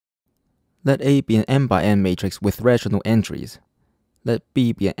Let A be an m by n matrix with rational entries. Let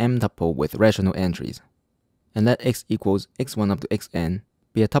B be an m tuple with rational entries. And let x equals x1 up to xn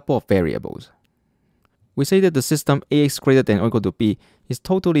be a tuple of variables. We say that the system ax greater than or equal to b is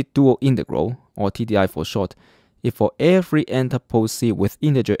totally dual integral, or TDI for short, if for every n tuple C with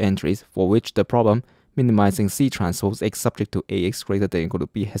integer entries for which the problem minimizing C transpose x subject to ax greater than or equal to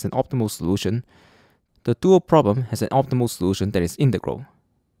b has an optimal solution, the dual problem has an optimal solution that is integral.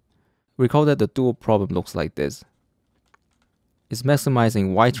 Recall that the dual problem looks like this. It's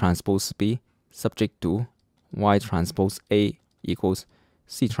maximizing y transpose b subject to y transpose A equals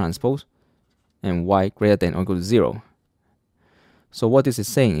C transpose and y greater than or equal to 0. So what this is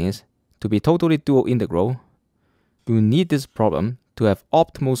saying is, to be totally dual integral, you need this problem to have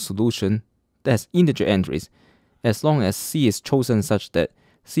optimal solution that has integer entries, as long as C is chosen such that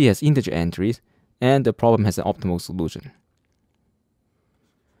C has integer entries and the problem has an optimal solution.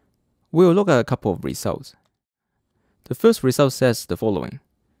 We will look at a couple of results. The first result says the following.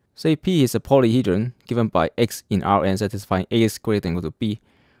 Say P is a polyhedron given by X in Rn satisfying Ax greater than or equal to B,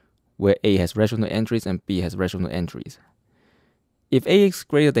 where A has rational entries and B has rational entries. If Ax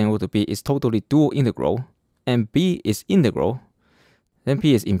greater than or equal to B is totally dual integral and B is integral, then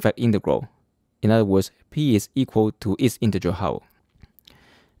P is in fact integral. In other words, P is equal to its integer whole.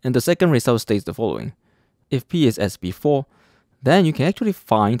 And the second result states the following. If P is as before, then you can actually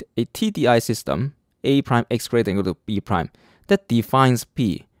find a TDI system, A prime x greater than or equal to B prime, that defines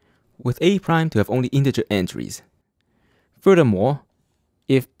P, with A prime to have only integer entries. Furthermore,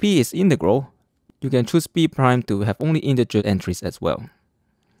 if P is integral, you can choose B prime to have only integer entries as well.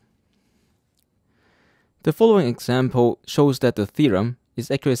 The following example shows that the theorem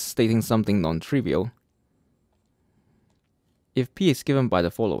is actually stating something non-trivial. If P is given by the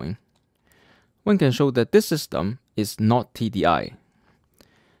following, one can show that this system is not TDI.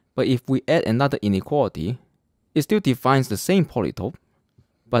 But if we add another inequality, it still defines the same polytope,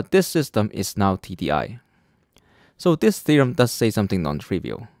 but this system is now TDI. So this theorem does say something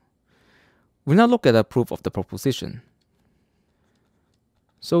non-trivial. We now look at a proof of the proposition.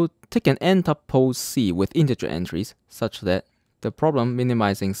 So take an n tuple C with integer entries such that the problem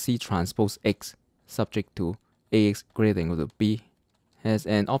minimizing C transpose X subject to Ax greater than or equal to B has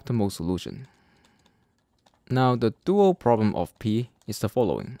an optimal solution. Now the dual problem of P is the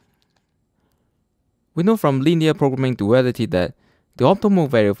following. We know from linear programming duality that the optimal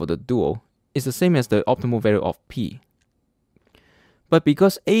value for the dual is the same as the optimal value of P. But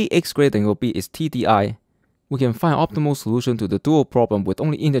because Ax greater than or equal to B is TDI, we can find an optimal solution to the dual problem with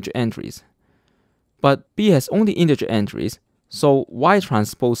only integer entries. But B has only integer entries, so y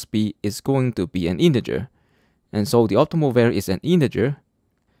transpose B is going to be an integer, and so the optimal value is an integer.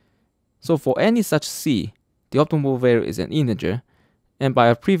 So for any such C, the optimal value is an integer, and by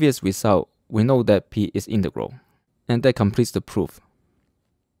a previous result, we know that P is integral. And that completes the proof.